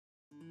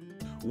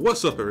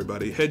What's up,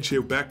 everybody? Hedge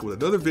here back with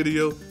another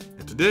video,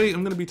 and today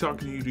I'm going to be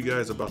talking to you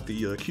guys about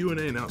the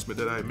Q&A announcement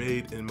that I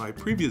made in my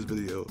previous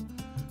video.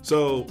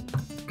 So,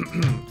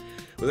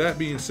 with that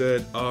being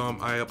said,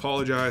 I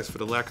apologize for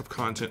the lack of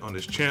content on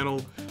this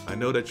channel. I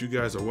know that you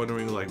guys are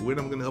wondering like when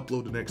I'm going to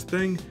upload the next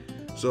thing,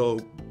 so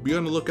be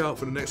on the lookout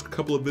for the next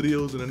couple of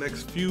videos in the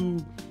next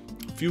few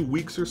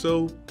weeks or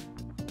so.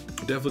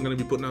 Definitely going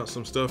to be putting out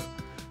some stuff.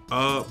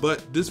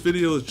 But this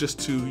video is just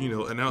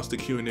to, announce the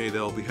Q&A that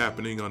will be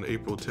happening on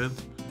April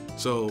 10th.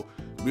 So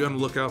be on the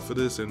lookout for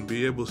this and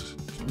be able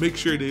to make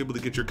sure you're able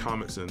to get your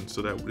comments in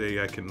so that way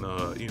I can,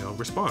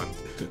 respond.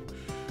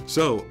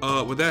 So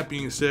with that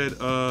being said,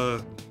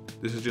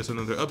 this is just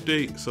another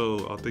update.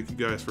 So I'll thank you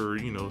guys for,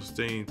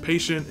 staying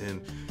patient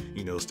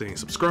and, staying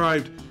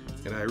subscribed.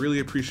 And I really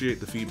appreciate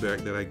the feedback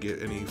that I get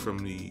from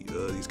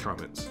these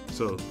comments.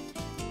 So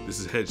this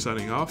is Hedge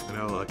signing off, and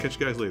I'll catch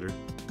you guys later.